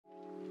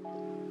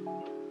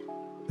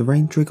The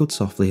rain trickled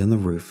softly on the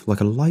roof like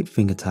a light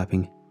finger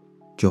tapping.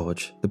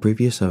 George, the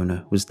previous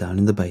owner, was down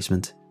in the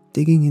basement,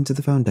 digging into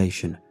the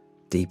foundation,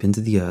 deep into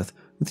the earth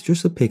with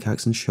just a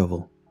pickaxe and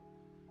shovel.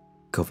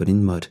 Covered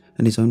in mud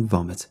and his own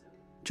vomit,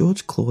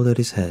 George clawed at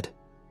his head,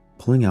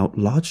 pulling out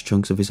large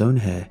chunks of his own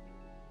hair.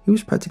 He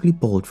was practically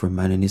bald for a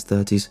man in his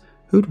 30s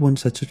who had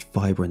once had such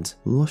vibrant,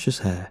 luscious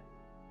hair.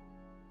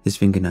 His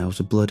fingernails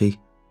were bloody,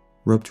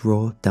 rubbed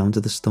raw down to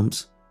the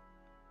stumps.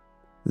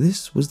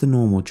 This was the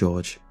normal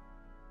George.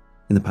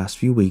 In the past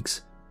few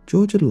weeks,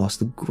 George had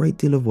lost a great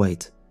deal of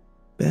weight,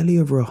 barely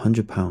over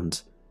 100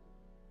 pounds.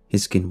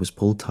 His skin was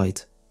pulled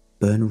tight,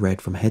 burned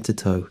red from head to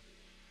toe.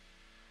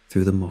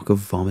 Through the muck of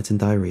vomit and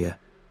diarrhea,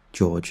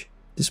 George,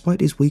 despite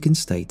his weakened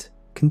state,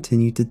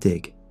 continued to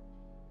dig.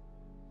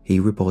 He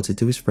reported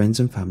to his friends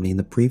and family in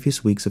the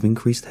previous weeks of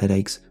increased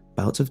headaches,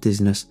 bouts of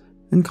dizziness,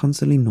 and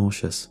constantly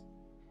nauseous.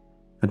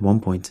 At one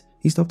point,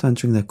 he stopped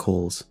answering their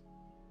calls.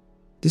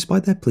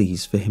 Despite their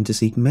pleas for him to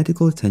seek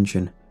medical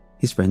attention,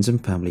 his friends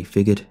and family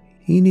figured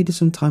he needed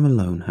some time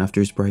alone after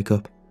his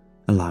breakup,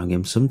 allowing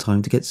him some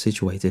time to get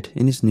situated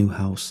in his new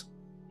house.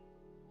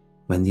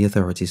 When the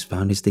authorities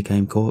found his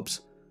decaying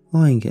corpse,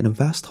 lying in a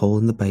vast hole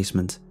in the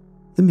basement,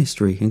 the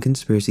mystery and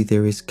conspiracy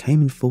theories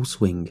came in full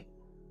swing.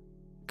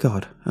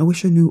 God, I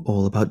wish I knew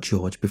all about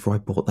George before I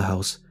bought the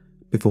house,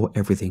 before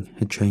everything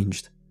had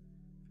changed.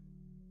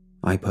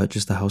 I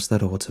purchased the house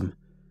that autumn.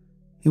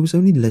 It was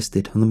only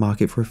listed on the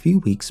market for a few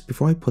weeks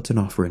before I put an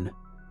offer in.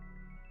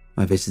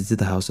 I visited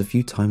the house a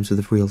few times with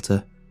a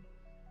realtor.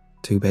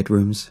 2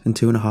 bedrooms and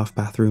 2.5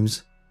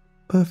 bathrooms,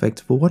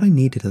 perfect for what I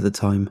needed at the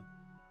time.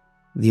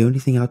 The only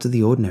thing out of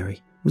the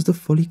ordinary was the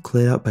fully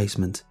cleared out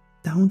basement,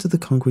 down to the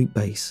concrete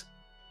base.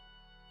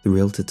 The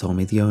realtor told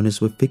me the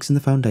owners were fixing the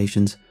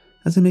foundations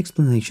as an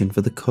explanation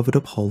for the covered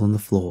up hole on the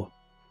floor.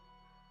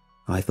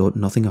 I thought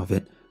nothing of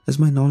it, as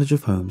my knowledge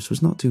of homes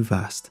was not too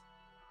vast.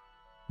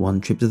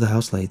 One trip to the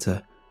house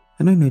later,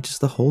 and I noticed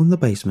the hole in the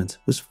basement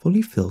was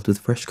fully filled with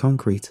fresh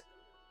concrete.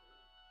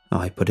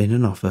 I put in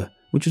an offer,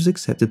 which was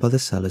accepted by the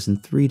sellers in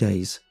 3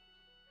 days.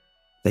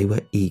 They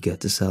were eager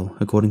to sell,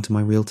 according to my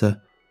realtor,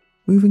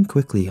 moving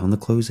quickly on the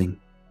closing.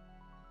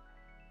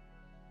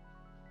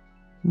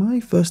 My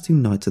first 2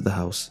 nights at the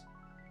house,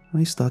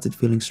 I started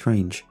feeling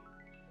strange.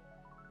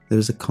 There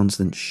was a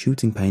constant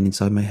shooting pain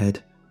inside my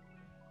head.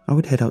 I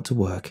would head out to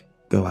work,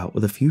 go out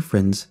with a few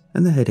friends,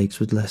 and the headaches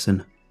would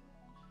lessen.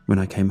 When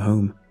I came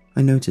home,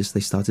 I noticed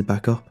they started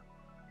back up.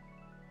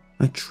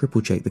 I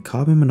triple-checked the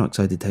carbon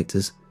monoxide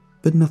detectors,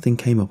 but nothing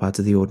came up out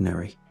of the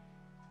ordinary.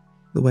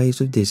 The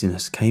waves of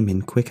dizziness came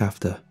in quick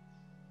after.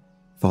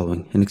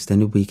 Following an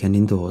extended weekend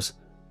indoors,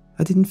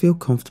 I didn't feel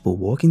comfortable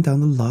walking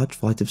down the large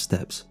flight of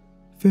steps,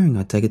 fearing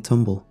I'd take a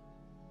tumble.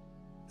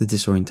 The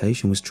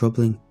disorientation was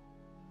troubling.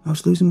 I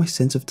was losing my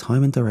sense of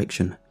time and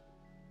direction.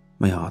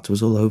 My heart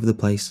was all over the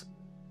place,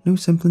 no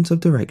semblance of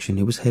direction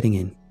it was heading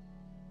in.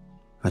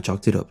 I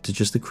chalked it up to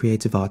just a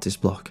creative artist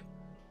block.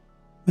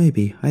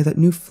 Maybe I had that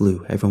new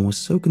flu everyone was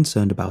so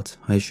concerned about,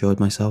 I assured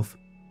myself.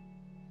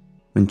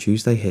 When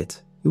Tuesday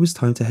hit, it was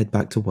time to head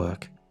back to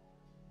work.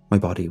 My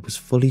body was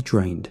fully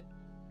drained.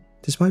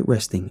 Despite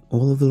resting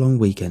all of the long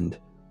weekend,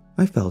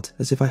 I felt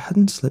as if I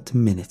hadn't slept a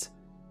minute.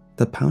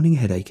 That pounding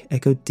headache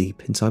echoed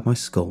deep inside my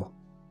skull.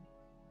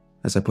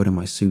 As I put on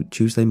my suit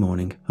Tuesday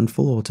morning on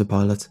full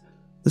autopilot,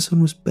 the sun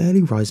was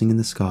barely rising in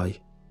the sky.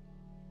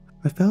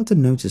 I failed to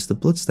notice the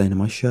bloodstain on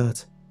my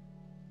shirt.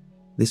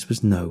 This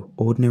was no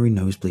ordinary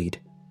nosebleed.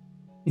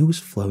 It was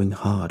flowing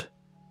hard.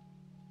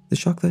 The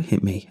shock that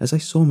hit me as I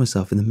saw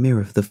myself in the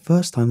mirror for the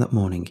first time that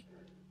morning,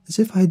 as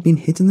if I had been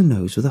hit in the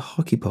nose with a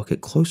hockey puck at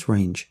close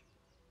range.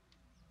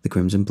 The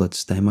crimson blood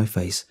stained my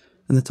face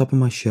and the top of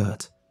my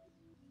shirt.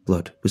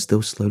 Blood was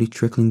still slowly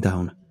trickling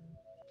down.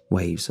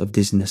 Waves of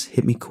dizziness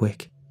hit me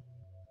quick.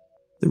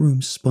 The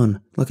room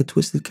spun like a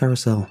twisted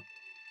carousel.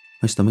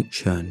 My stomach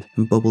churned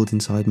and bubbled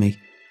inside me,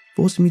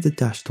 forcing me to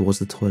dash towards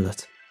the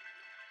toilet.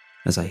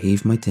 As I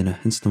heaved my dinner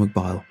and stomach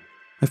bile,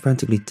 I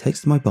frantically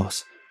texted my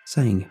boss,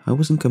 saying I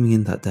wasn't coming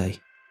in that day.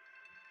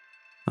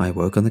 I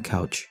woke on the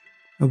couch,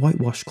 a white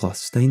washcloth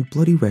stained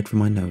bloody red from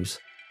my nose.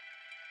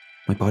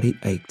 My body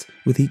ached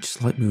with each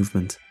slight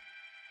movement.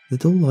 The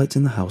dull lights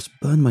in the house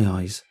burned my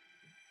eyes.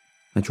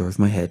 I drove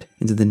my head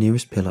into the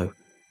nearest pillow,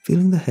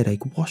 feeling the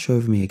headache wash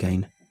over me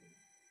again.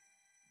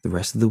 The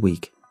rest of the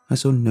week, I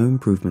saw no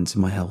improvements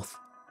in my health.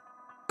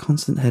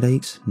 Constant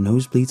headaches,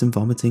 nosebleeds and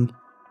vomiting.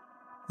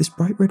 This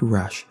bright red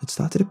rash had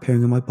started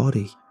appearing on my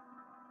body.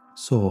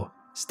 Sore,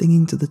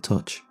 stinging to the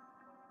touch.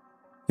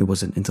 It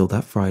wasn't until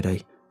that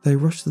Friday that I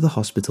rushed to the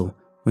hospital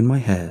when my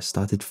hair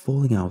started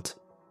falling out.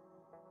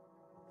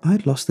 I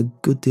had lost a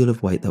good deal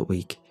of weight that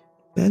week,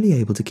 barely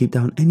able to keep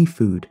down any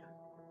food.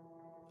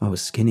 I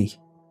was skinny,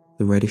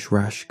 the reddish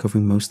rash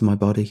covering most of my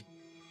body.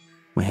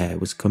 My hair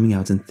was coming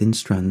out in thin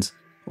strands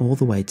all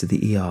the way to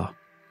the ER.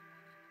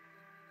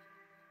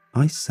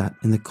 I sat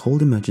in the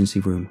cold emergency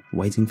room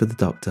waiting for the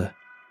doctor.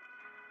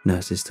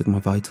 Nurses took my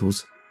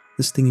vitals.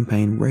 The stinging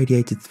pain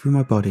radiated through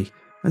my body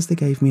as they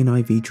gave me an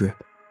IV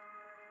drip.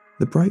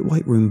 The bright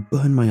white room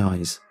burned my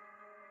eyes.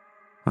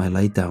 I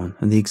laid down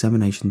at the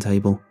examination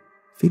table,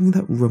 feeling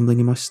that rumbling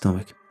in my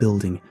stomach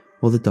building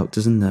while the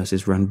doctors and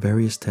nurses ran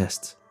various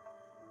tests.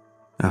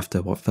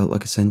 After what felt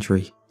like a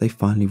century, they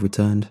finally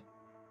returned.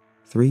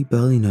 3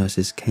 burly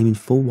nurses came in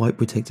full white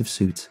protective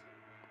suits.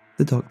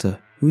 The doctor,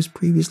 who was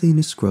previously in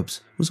his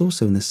scrubs, was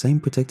also in the same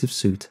protective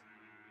suit.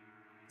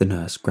 The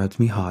nurse grabbed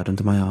me hard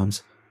under my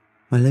arms.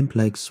 My limp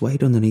legs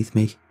swayed underneath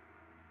me.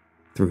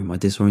 Through my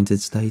disoriented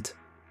state,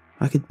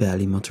 I could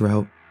barely mutter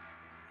out,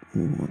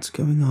 "What's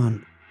going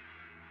on?"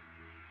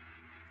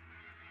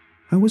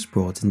 I was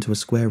brought into a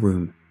square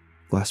room,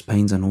 glass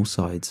panes on all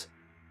sides.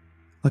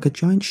 Like a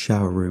giant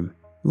shower room,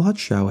 large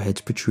shower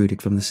heads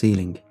protruded from the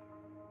ceiling.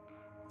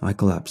 I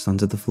collapsed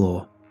onto the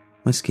floor,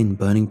 my skin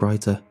burning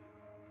brighter.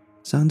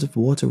 Sounds of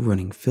water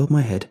running filled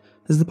my head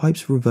as the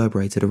pipes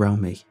reverberated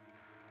around me.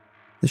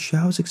 The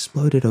showers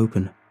exploded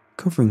open,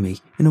 covering me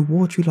in a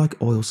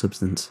watery-like oil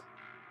substance.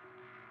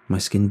 My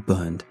skin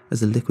burned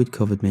as the liquid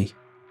covered me.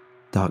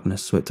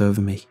 Darkness swept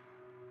over me.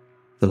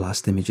 The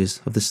last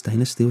images of the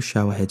stainless steel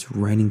shower heads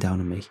raining down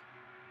on me.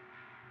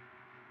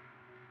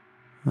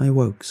 I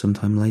awoke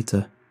sometime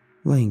later,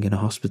 laying in a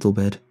hospital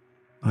bed,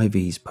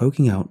 IVs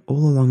poking out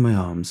all along my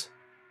arms.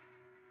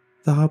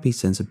 The heartbeat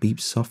sensor beeped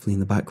softly in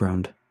the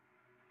background.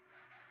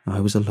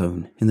 I was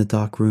alone in the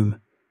dark room.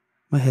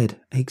 My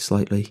head ached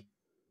slightly.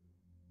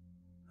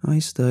 I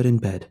stirred in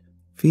bed,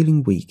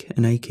 feeling weak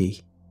and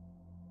achy.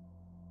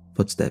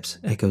 Footsteps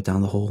echoed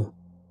down the hall.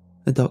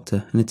 A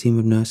doctor and a team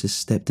of nurses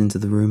stepped into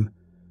the room.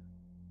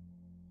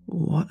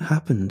 "What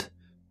happened?"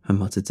 I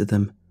muttered to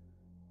them.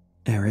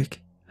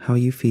 "Eric, how are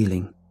you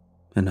feeling?"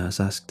 a nurse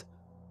asked.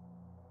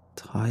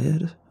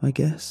 "Tired, I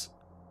guess."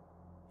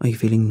 "Are you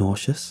feeling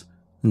nauseous?"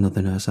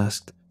 another nurse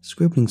asked,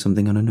 scribbling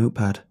something on a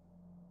notepad.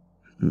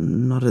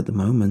 "Not at the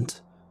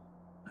moment."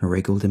 I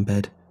wriggled in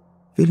bed,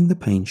 feeling the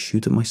pain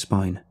shoot up my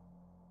spine.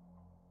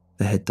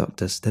 The head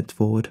doctor stepped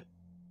forward.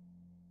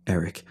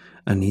 "Eric,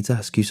 I need to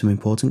ask you some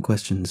important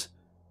questions.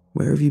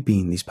 Where have you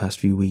been these past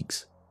few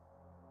weeks?"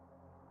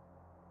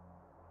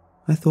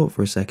 I thought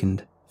for a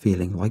second,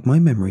 feeling like my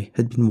memory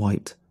had been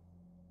wiped.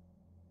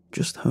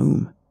 "Just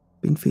home.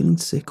 Been feeling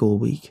sick all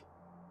week."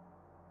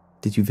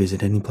 "Did you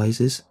visit any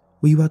places?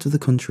 Were you out of the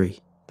country?"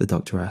 the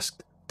doctor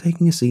asked,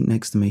 taking a seat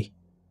next to me.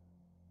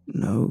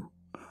 "No,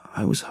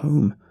 I was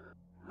home.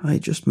 I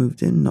just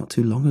moved in not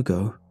too long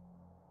ago."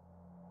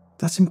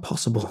 "That's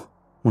impossible,"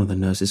 one of the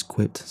nurses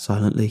quipped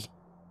silently.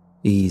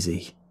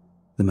 "Easy."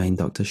 The main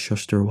doctor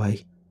shushed her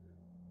away.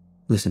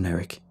 "Listen,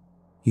 Eric,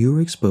 you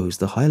were exposed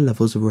to high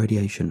levels of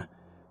radiation,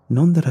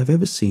 none that I've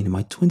ever seen in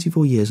my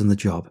 24 years on the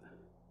job,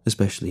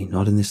 especially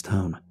not in this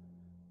town.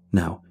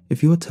 Now,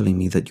 if you are telling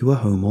me that you were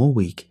home all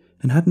week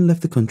and hadn't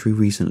left the country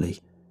recently,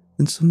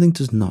 then something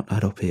does not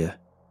add up here."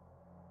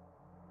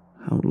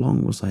 "How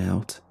long was I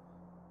out?"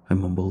 I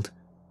mumbled,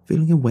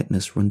 feeling a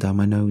wetness run down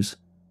my nose.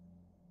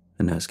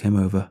 A nurse came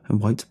over and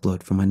wiped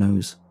blood from my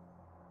nose.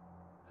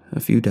 "A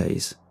few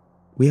days.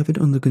 We have it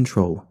under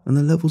control and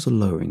the levels are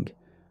lowering.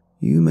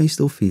 You may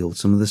still feel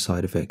some of the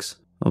side effects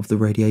of the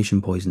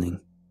radiation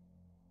poisoning."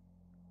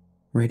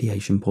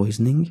 "Radiation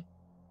poisoning?"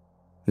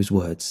 Those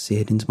words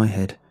seared into my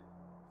head,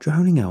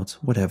 drowning out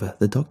whatever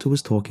the doctor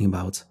was talking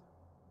about.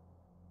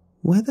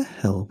 Where the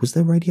hell was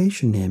there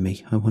radiation near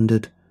me, I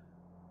wondered.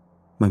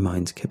 My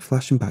mind kept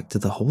flashing back to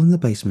the hole in the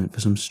basement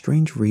for some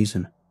strange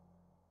reason.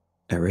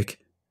 "Eric,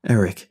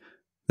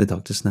 the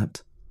doctor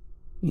snapped.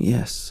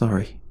 "Yes,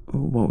 sorry.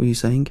 What were you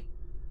saying?"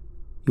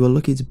 "You are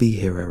lucky to be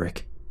here,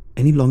 Eric.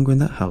 Any longer in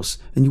that house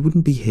and you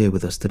wouldn't be here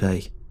with us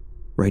today.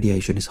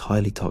 Radiation is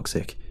highly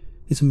toxic.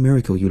 It's a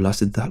miracle you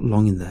lasted that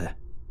long in there."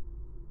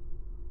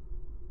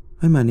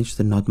 I managed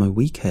to nod my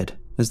weak head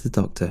as the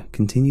doctor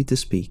continued to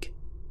speak.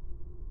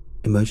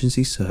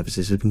 "Emergency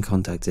services have been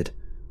contacted.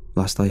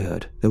 Last I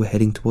heard, they were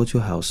heading towards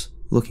your house,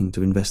 looking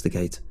to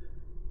investigate.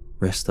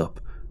 Rest up.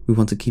 We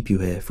want to keep you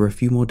here for a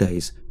few more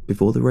days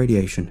before the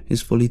radiation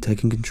is fully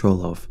taken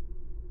control of."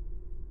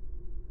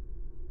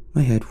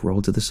 My head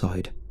rolled to the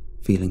side,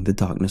 feeling the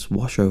darkness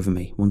wash over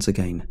me once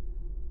again.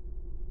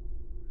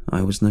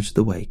 I was nudged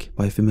awake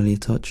by a familiar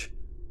touch.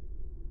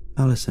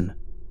 Alison,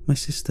 my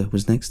sister,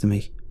 was next to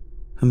me,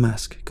 a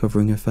mask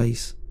covering her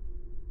face.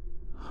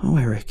 "Oh,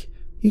 Eric,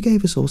 you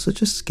gave us all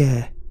such a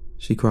scare,"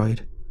 she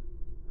cried.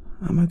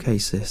 "I'm okay,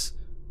 sis.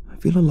 I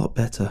feel a lot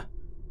better,"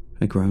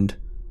 I groaned.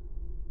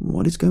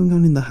 "What is going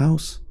on in the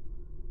house?"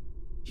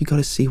 "You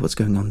gotta see what's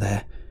going on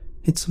there.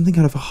 It's something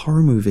out of a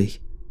horror movie."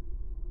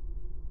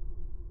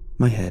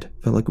 My head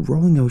felt like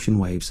rolling ocean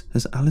waves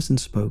as Alison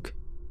spoke.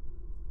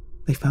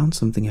 "They found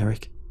something,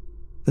 Eric.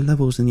 The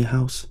levels in your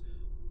house.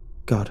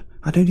 God,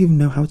 I don't even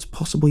know how it's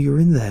possible you're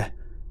in there.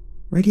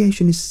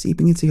 Radiation is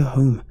seeping into your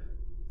home.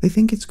 They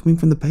think it's coming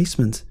from the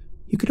basement.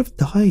 You could have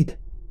died."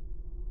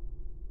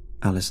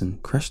 Alison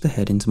crashed her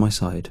head into my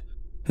side,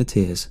 her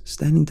tears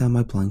staining down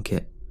my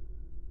blanket.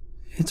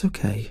 "It's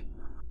okay.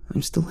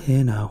 I'm still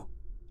here now,"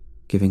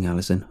 giving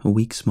Alison a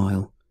weak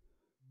smile.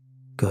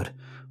 "Good.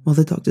 Well,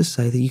 the doctors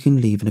say that you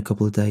can leave in a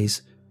couple of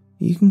days.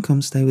 You can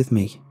come stay with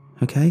me,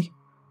 okay?"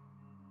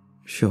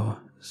 "Sure.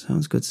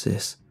 Sounds good,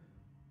 sis."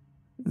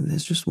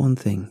 there's just one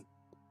thing."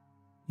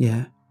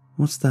 "Yeah,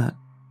 what's that?"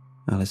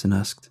 Alison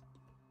asked.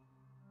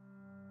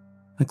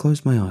 I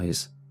closed my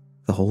eyes.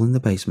 The hole in the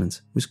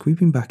basement was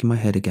creeping back in my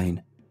head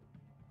again.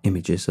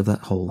 Images of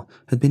that hole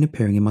had been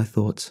appearing in my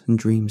thoughts and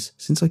dreams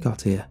since I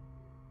got here,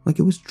 like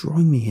it was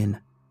drawing me in.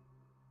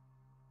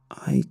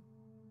 "I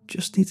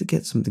just need to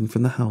get something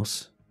from the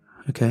house,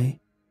 okay?"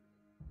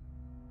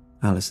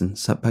 Alison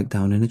sat back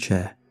down in a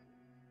chair.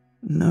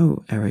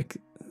 "No,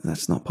 Eric,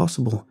 that's not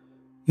possible.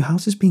 Your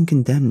house is being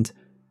condemned.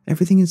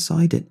 Everything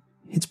inside it,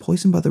 it's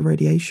poisoned by the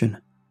radiation."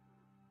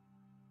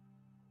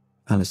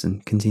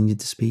 Alison continued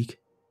to speak,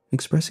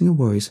 expressing her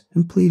worries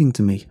and pleading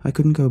to me I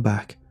couldn't go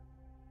back.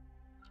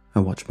 I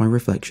watched my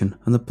reflection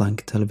on the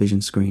blank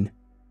television screen,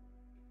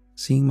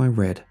 seeing my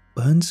red,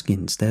 burned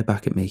skin stare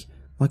back at me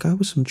like I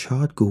was some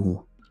charred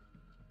ghoul.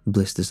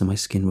 Blisters on my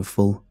skin were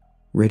full,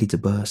 ready to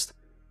burst.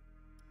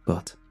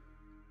 But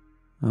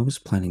I was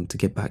planning to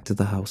get back to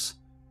the house,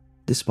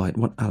 despite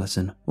what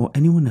Alison or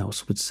anyone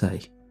else would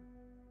say.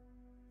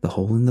 The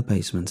hole in the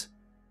basement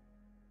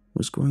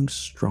was growing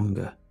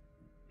stronger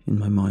in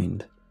my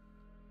mind.